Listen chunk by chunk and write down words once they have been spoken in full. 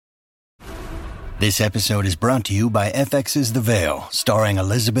This episode is brought to you by FX's The Veil, starring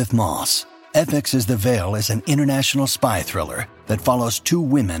Elizabeth Moss. FX's The Veil is an international spy thriller that follows two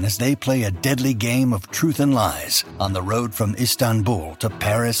women as they play a deadly game of truth and lies on the road from Istanbul to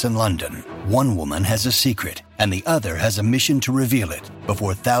Paris and London. One woman has a secret, and the other has a mission to reveal it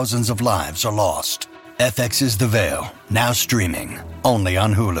before thousands of lives are lost. FX's The Veil, now streaming, only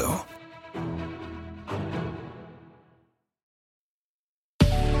on Hulu.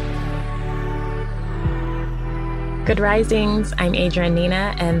 Good risings, I'm Adrienne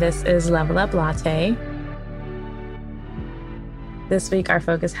Nina, and this is Level Up Latte. This week, our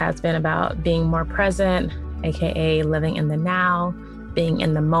focus has been about being more present, aka living in the now, being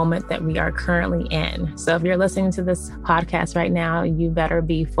in the moment that we are currently in. So if you're listening to this podcast right now, you better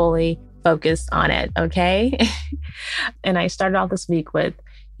be fully focused on it, okay? And I started off this week with,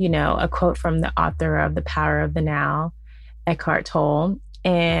 a quote from the author of The Power of the Now, Eckhart Tolle.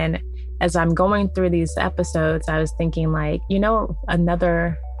 And as I'm going through these episodes, I was thinking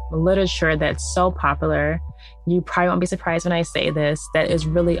another literature that's so popular, you probably won't be surprised when I say this, that is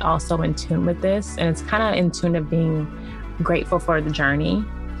really also in tune with this. And it's kind of in tune of being grateful for the journey,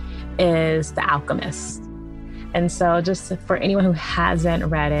 is The Alchemist. And so just for anyone who hasn't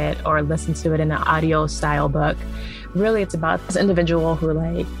read it or listened to it in an audio style book, really it's about this individual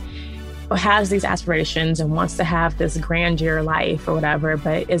who has these aspirations and wants to have this grandeur life or whatever,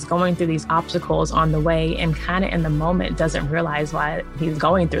 but is going through these obstacles on the way and kind of in the moment doesn't realize why he's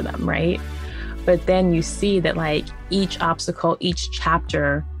going through them, right? But then you see that each obstacle, each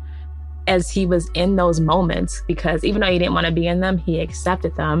chapter, as he was in those moments, because even though he didn't want to be in them, he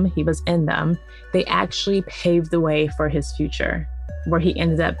accepted them, he was in them, they actually paved the way for his future, where he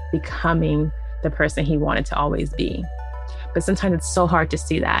ended up becoming the person he wanted to always be. But sometimes it's so hard to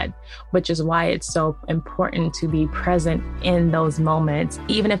see that, which is why it's so important to be present in those moments,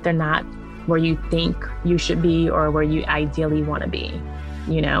 even if they're not where you think you should be or where you ideally want to be,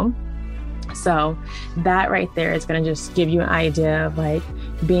 So that right there is going to just give you an idea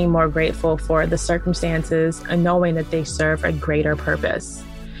of being more grateful for the circumstances and knowing that they serve a greater purpose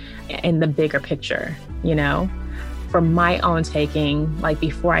in the bigger picture, For my own taking,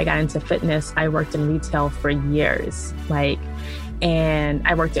 before I got into fitness, I worked in retail for years, and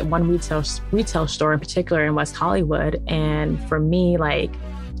I worked at one retail store in particular in West Hollywood. And for me,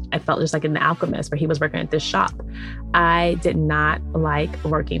 I felt just like in The Alchemist, where he was working at this shop. I did not like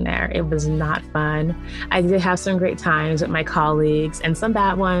working there. It was not fun. I did have some great times with my colleagues and some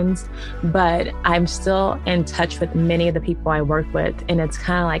bad ones, but I'm still in touch with many of the people I work with. And it's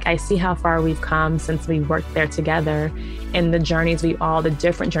kind of I see how far we've come since we worked there together and the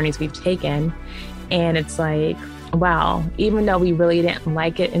different journeys we've taken. And it's wow, even though we really didn't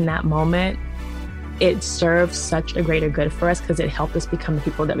like it in that moment, it served such a greater good for us because it helped us become the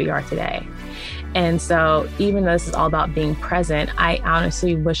people that we are today. And so even though this is all about being present, I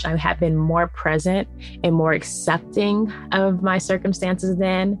honestly wish I had been more present and more accepting of my circumstances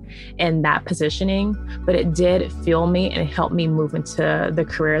then and that positioning. But it did fuel me and help me move into the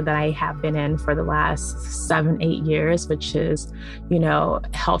career that I have been in for the last 7-8 years, which is,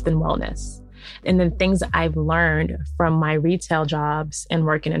 health and wellness. And then things that I've learned from my retail jobs and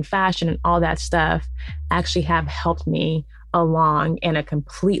working in fashion and all that stuff actually have helped me along in a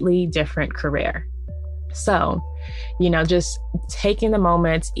completely different career. So, just taking the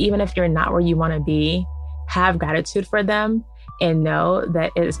moments, even if you're not where you want to be, have gratitude for them and know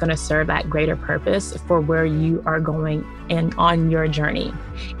that it is going to serve that greater purpose for where you are going and on your journey.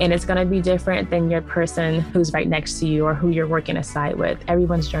 And it's going to be different than your person who's right next to you or who you're working a side with.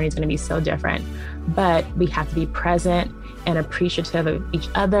 Everyone's journey is going to be so different, but we have to be present and appreciative of each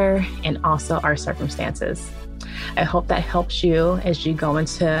other and also our circumstances. I hope that helps you as you go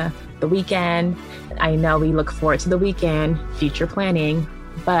into the weekend. I know we look forward to the weekend, future planning,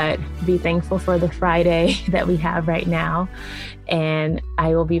 but be thankful for the Friday that we have right now. And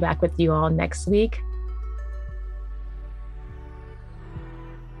I will be back with you all next week.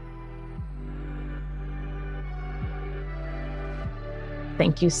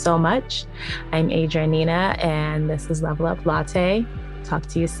 Thank you so much. I'm Adrienne Nina, and this is Level Up Latte. Talk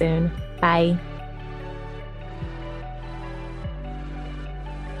to you soon. Bye.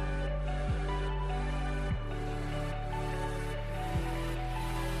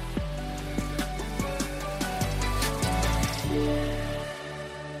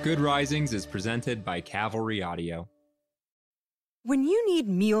 Good Risings is presented by Cavalry Audio. When you need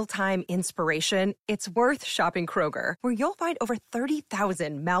mealtime inspiration, it's worth shopping Kroger, where you'll find over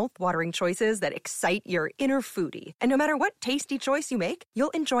 30,000 mouth-watering choices that excite your inner foodie. And no matter what tasty choice you make,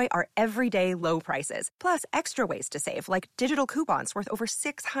 you'll enjoy our everyday low prices, plus extra ways to save, like digital coupons worth over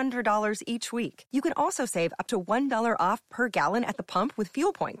 $600 each week. You can also save up to $1 off per gallon at the pump with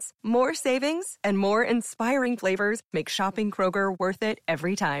fuel points. More savings and more inspiring flavors make shopping Kroger worth it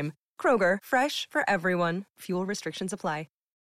every time. Kroger, fresh for everyone. Fuel restrictions apply.